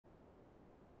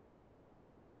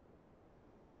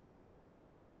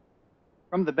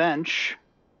From the bench,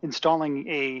 installing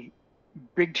a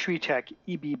Big Tree Tech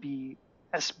EBB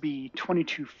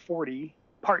SB2240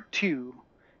 Part 2,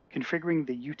 configuring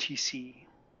the U2C.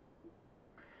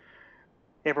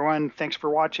 Hey everyone, thanks for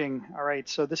watching. All right,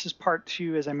 so this is Part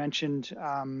 2, as I mentioned.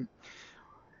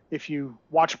 If you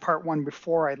watched Part 1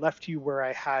 before, I left you where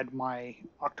I had my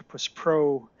Octopus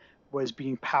Pro was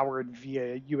being powered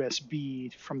via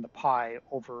USB from the Pi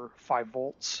over 5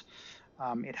 volts.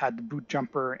 It had the boot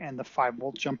jumper and the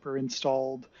 5-volt jumper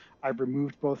installed. I've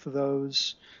removed both of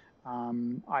those.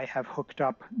 I have hooked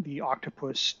up the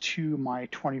Octopus to my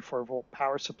 24-volt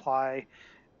power supply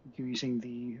using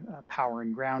the power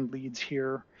and ground leads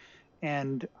here.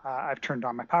 And I've turned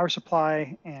on my power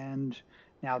supply, and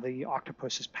now the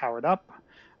Octopus is powered up.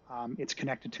 It's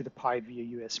connected to the Pi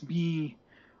via USB.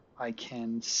 I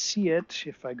can see it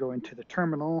if I go into the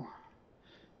terminal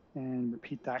and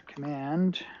repeat that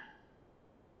command.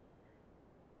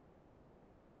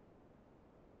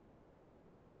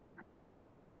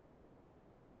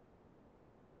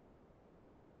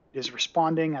 It is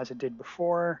responding as it did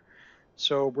before.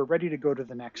 So we're ready to go to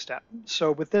the next step.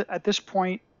 So at this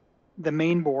point, the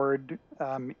main board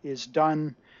is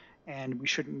done, and we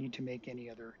shouldn't need to make any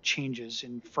other changes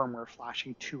in firmware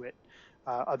flashing to it,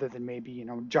 other than maybe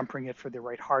jumpering it for the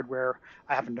right hardware.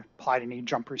 I haven't applied any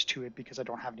jumpers to it because I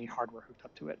don't have any hardware hooked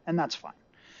up to it, and that's fine.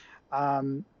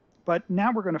 But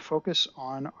now we're going to focus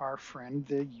on our friend,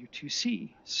 the U2C.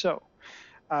 So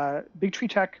Big Tree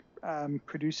Tech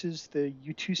produces the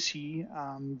U2C.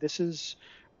 This is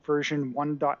version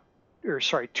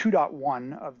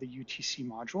 2.1 of the U2C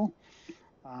module.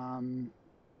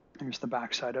 Here's the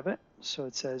back side of it. So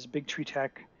it says Big Tree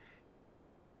Tech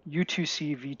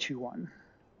U2C V21.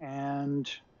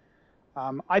 And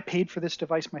I paid for this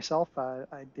device myself.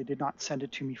 They did not send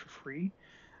it to me for free.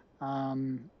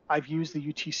 I've used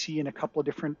the U2C in a couple of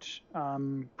different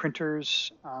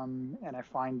printers, and I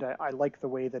find I like the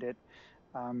way that it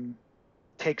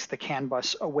takes the CAN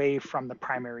bus away from the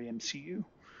primary MCU.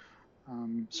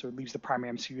 So it leaves the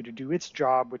primary MCU to do its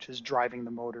job, which is driving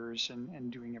the motors and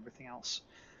doing everything else.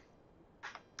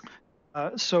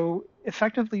 So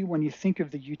effectively, when you think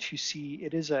of the U2C,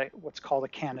 it is what's called a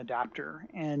CAN adapter.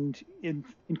 And in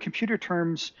computer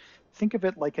terms, think of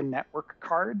it like a network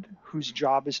card whose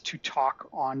job is to talk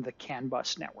on the CAN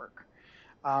bus network.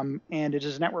 And it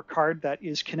is a network card that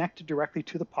is connected directly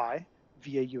to the Pi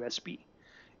via USB.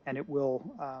 And it will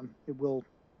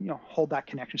hold that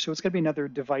connection. So it's going to be another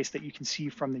device that you can see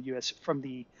from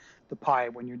the Pi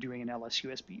when you're doing an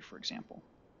LSUSB, for example.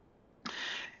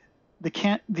 The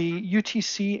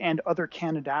U2C and other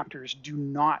CAN adapters do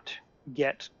not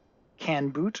get CAN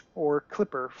boot or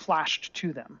Clipper flashed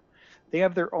to them. They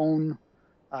have their own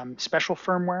special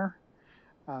firmware,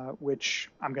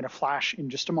 which I'm going to flash in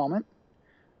just a moment.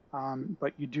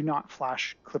 But you do not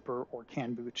flash Clipper or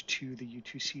CAN boot to the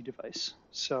U2C device.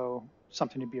 So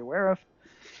something to be aware of.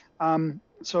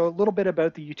 So a little bit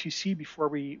about the U2C before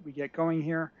we get going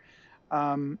here.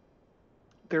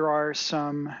 There are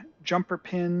some jumper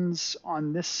pins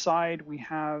on this side. We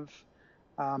have,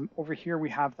 over here, we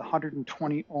have the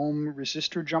 120 ohm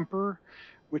resistor jumper,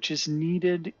 which is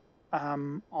needed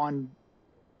on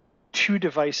 2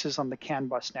 devices on the CAN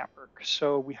bus network.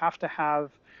 So we have to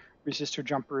have resistor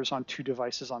jumpers on 2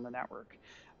 devices on the network.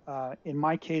 In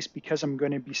my case, because I'm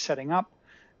going to be setting up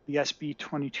the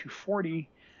SB2240,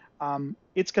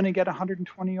 it's going to get a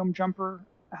 120 ohm jumper,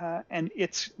 and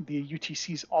the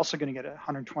U2C is also going to get a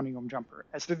 120 ohm jumper.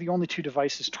 As they're the only 2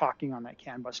 devices talking on that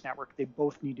CAN bus network, they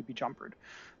both need to be jumpered.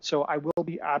 So I will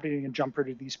be adding a jumper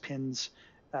to these pins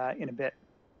in a bit.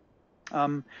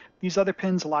 These other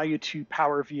pins allow you to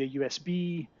power via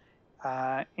USB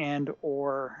and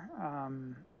or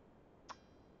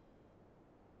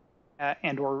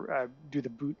do the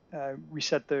boot,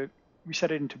 reset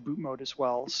it into boot mode as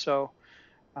well. So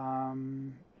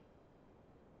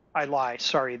I lie,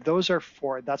 sorry, that's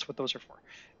what those are for.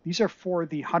 These are for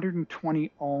the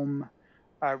 120 ohm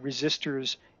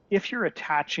resistors if you're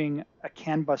attaching a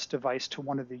CAN bus device to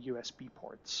one of the USB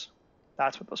ports.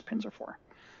 That's what those pins are for.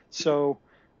 So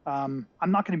I'm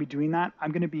not going to be doing that.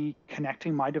 I'm going to be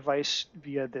connecting my device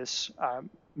via this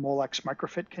Molex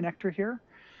microfit connector here.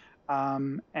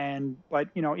 But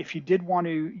if you did want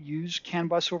to use CAN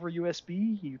bus over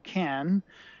USB, you can.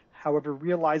 However,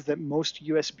 realize that most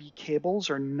USB cables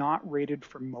are not rated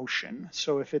for motion.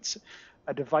 So if it's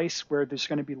a device where there's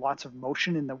going to be lots of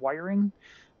motion in the wiring,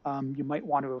 you might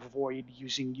want to avoid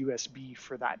using USB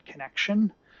for that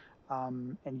connection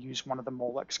and use one of the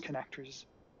Molex connectors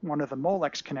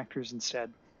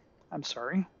instead. I'm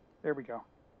sorry. There we go.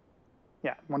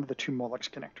 Yeah, one of the 2 Molex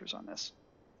connectors on this.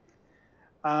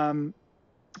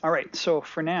 All right, so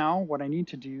for now, what I need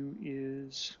to do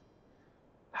is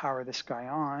power this guy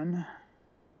on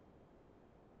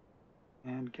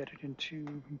and get it into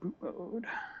boot mode.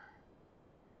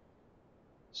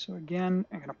 So again,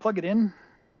 I'm going to plug it in,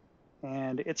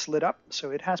 and it's lit up, so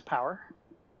it has power.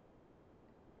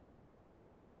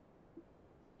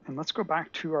 And let's go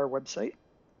back to our website.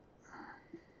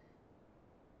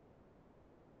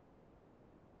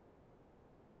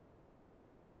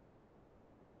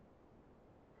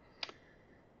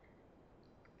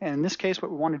 And in this case,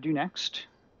 what we want to do next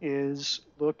is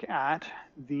look at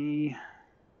we're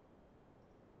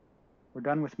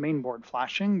done with mainboard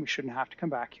flashing. We shouldn't have to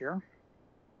come back here. I'm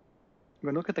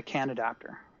going to look at the CAN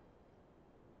adapter.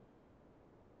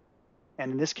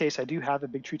 And in this case, I do have a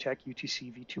Big Tree Tech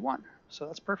U2C V21, so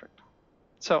that's perfect.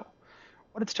 So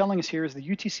what it's telling us here is the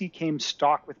U2C came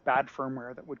stock with bad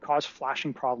firmware that would cause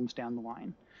flashing problems down the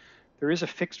line. There is a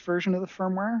fixed version of the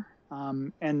firmware,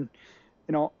 and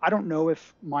I don't know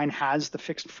if mine has the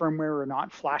fixed firmware or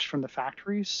not flashed from the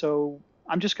factory, so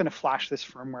I'm just going to flash this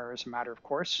firmware as a matter of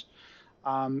course.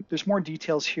 There's more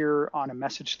details here on a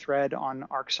message thread on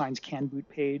ArcSign's CAN boot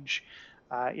page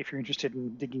if you're interested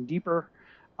in digging deeper.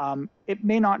 It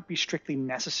may not be strictly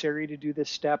necessary to do this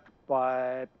step,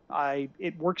 but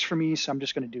it works for me, so I'm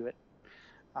just going to do it.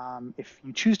 If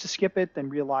you choose to skip it, then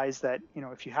realize that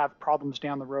if you have problems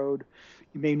down the road,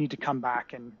 you may need to come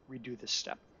back and redo this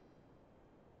step.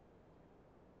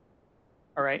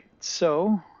 All right,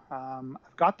 so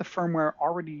I've got the firmware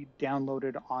already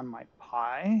downloaded on my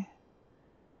Pi.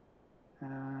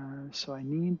 So I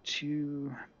need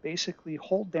to basically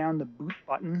hold down the boot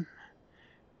button.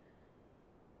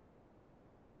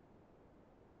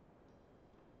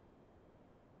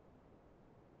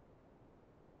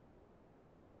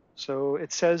 So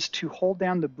it says to hold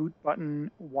down the boot button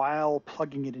while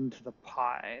plugging it into the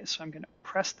Pi. So I'm going to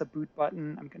press the boot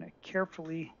button. I'm going to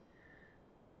carefully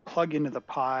plug into the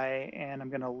Pi, and I'm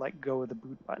going to let go of the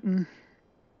boot button.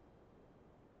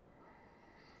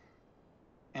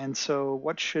 And so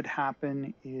what should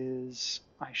happen is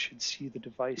I should see the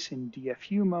device in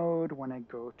DFU mode when I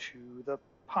go to the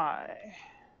Pi.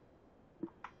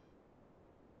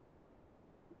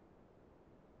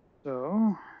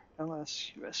 So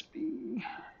LS USB.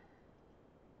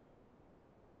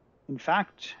 In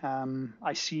fact,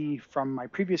 I see from my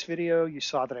previous video, you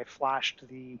saw that I flashed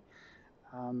the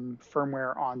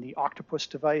firmware on the Octopus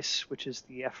device, which is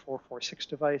the F446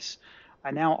 device. I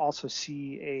now also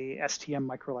see a STM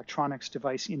microelectronics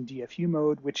device in DFU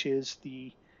mode, which is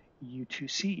the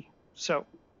U2C. So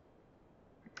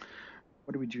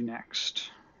what do we do next?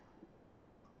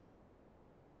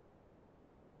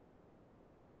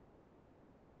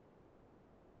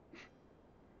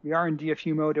 We are in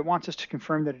DFU mode. It wants us to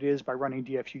confirm that it is by running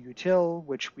DFU util,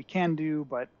 which we can do,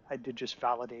 but I did just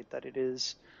validate that it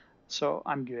is. So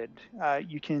I'm good.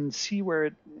 You can see where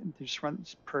it just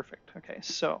runs perfect. Okay,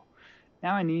 so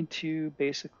now I need to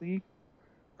basically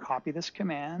copy this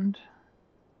command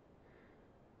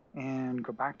and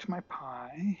go back to my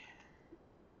Pi.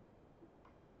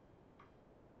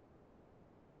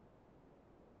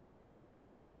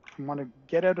 I want to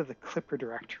get out of the Clipper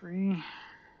directory.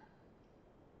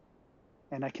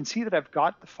 And I can see that I've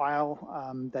got the file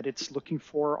that it's looking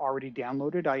for already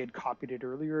downloaded. I had copied it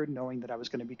earlier, knowing that I was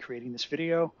going to be creating this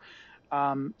video.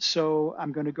 So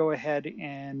I'm going to go ahead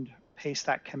and paste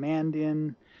that command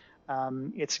in.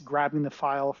 It's grabbing the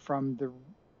file from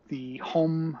the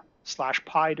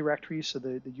home/pi directory, so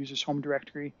the user's home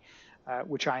directory,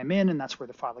 which I am in, and that's where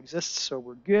the file exists. So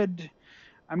we're good.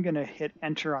 I'm going to hit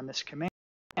enter on this command.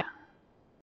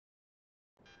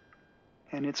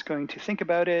 And it's going to think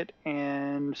about it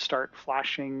and start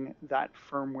flashing that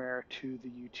firmware to the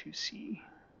U2C.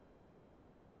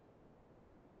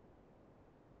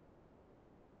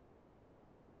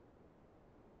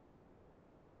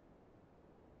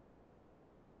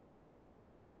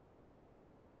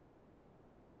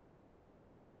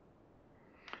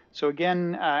 So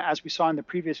again, as we saw in the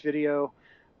previous video,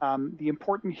 the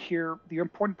important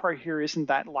part here isn't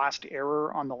that last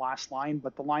error on the last line,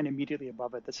 but the line immediately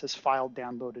above it that says file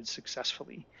downloaded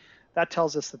successfully. That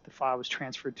tells us that the file was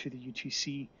transferred to the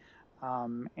U2C,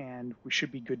 and we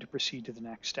should be good to proceed to the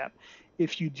next step.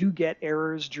 If you do get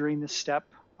errors during this step,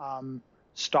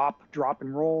 stop, drop,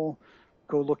 and roll.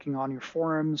 Go looking on your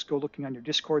forums, go looking on your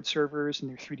Discord servers and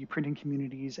your 3D printing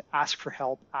communities, ask for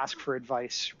help, ask for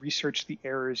advice, research the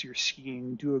errors you're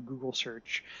seeing, do a Google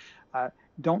search.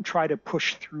 Don't try to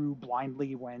push through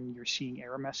blindly when you're seeing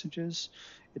error messages.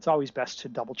 It's always best to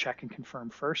double check and confirm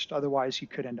first, otherwise you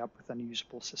could end up with an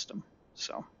unusable system.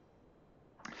 So,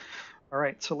 all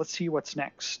right, so let's see what's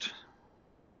next.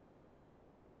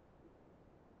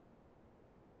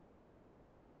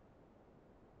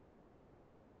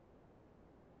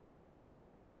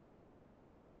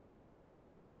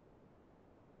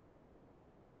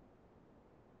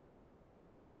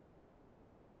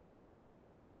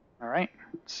 All right,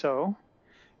 so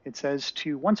it says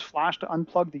to once flashed to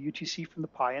unplug the U2C from the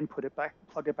Pi and plug it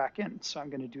back in. So I'm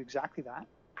going to do exactly that.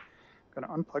 I'm going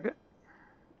to unplug it.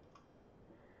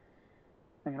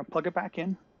 I'm going to plug it back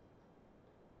in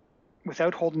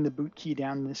without holding the boot key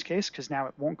down in this case, because now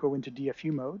it won't go into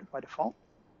DFU mode by default.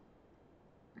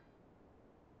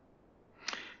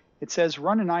 It says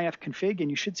run an ifconfig,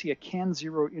 and you should see a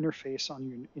CAN0 interface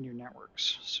in your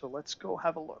networks. So let's go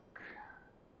have a look.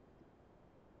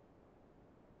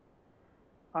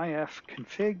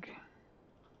 ifconfig.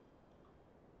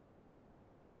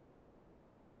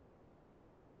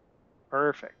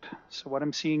 Perfect. So what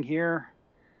I'm seeing here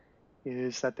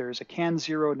is that there's a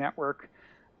CAN0 network.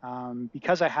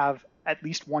 Because I have at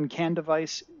least one CAN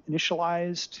device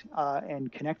initialized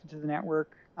and connected to the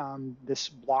network, this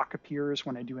block appears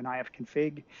when I do an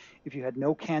ifconfig. If you had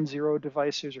no CAN0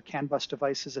 devices or CAN bus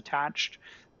devices attached,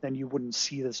 then you wouldn't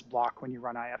see this block when you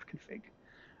run ifconfig.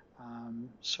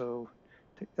 So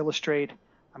to illustrate,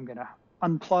 I'm going to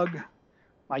unplug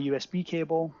my USB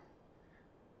cable,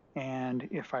 and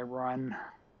if I run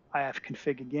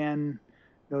ifconfig again,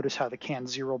 notice how the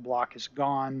CAN0 block is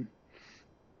gone.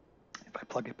 If I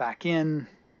plug it back in,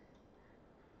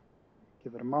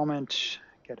 give it a moment,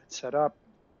 get it set up,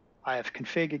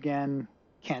 ifconfig again,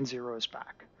 CAN0 is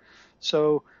back.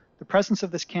 So the presence of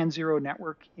this CAN0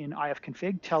 network in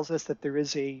ifconfig tells us that there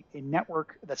is a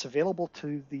network that's available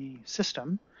to the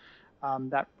system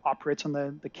that operates on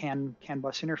the CAN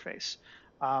bus interface.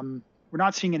 We're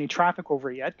not seeing any traffic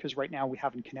over it yet because right now we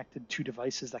haven't connected two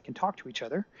devices that can talk to each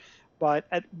other. But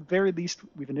at the very least,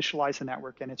 we've initialized the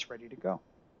network and it's ready to go.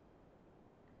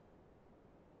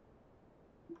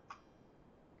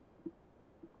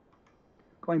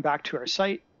 Going back to our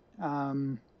site,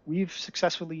 we've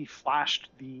successfully flashed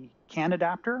the CAN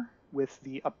adapter with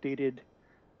the updated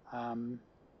firmware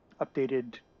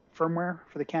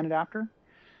for the CAN adapter.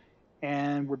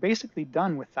 And we're basically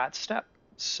done with that step.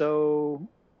 So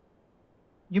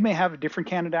you may have a different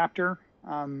CAN adapter.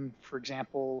 For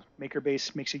example,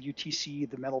 MakerBase makes a U2C,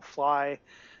 the metal fly,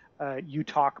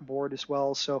 U-Talk board as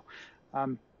well. So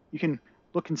you can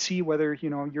look and see whether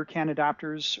your CAN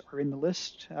adapters are in the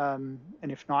list. And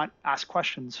if not, ask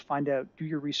questions, find out, do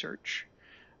your research.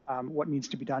 What needs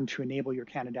to be done to enable your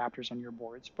CAN adapters on your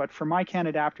boards. But for my CAN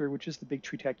adapter, which is the Big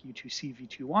Tree Tech U2C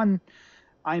V21,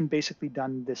 I'm basically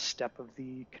done this step of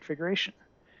the configuration.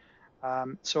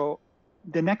 So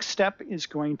the next step is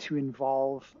going to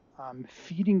involve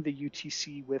feeding the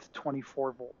UTC with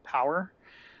 24-volt power.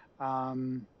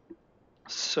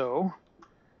 So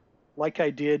like I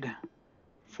did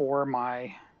for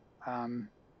my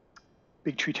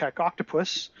Big Tree Tech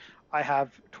Octopus, I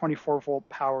have 24-volt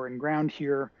power and ground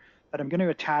here that I'm going to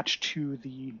attach to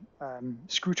the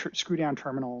screw down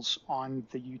terminals on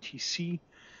the UTC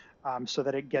so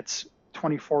that it gets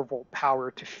 24-volt power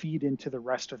to feed into the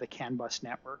rest of the CAN bus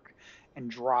network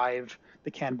and drive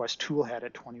the CAN bus toolhead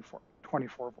at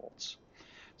 24 volts.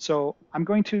 So I'm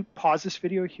going to pause this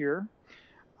video here.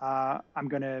 I'm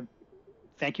going to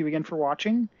thank you again for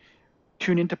watching.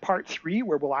 Tune into part 3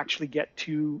 where we'll actually get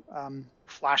to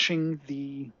flashing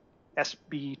the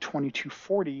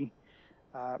SB2240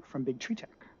 from Big Tree Tech.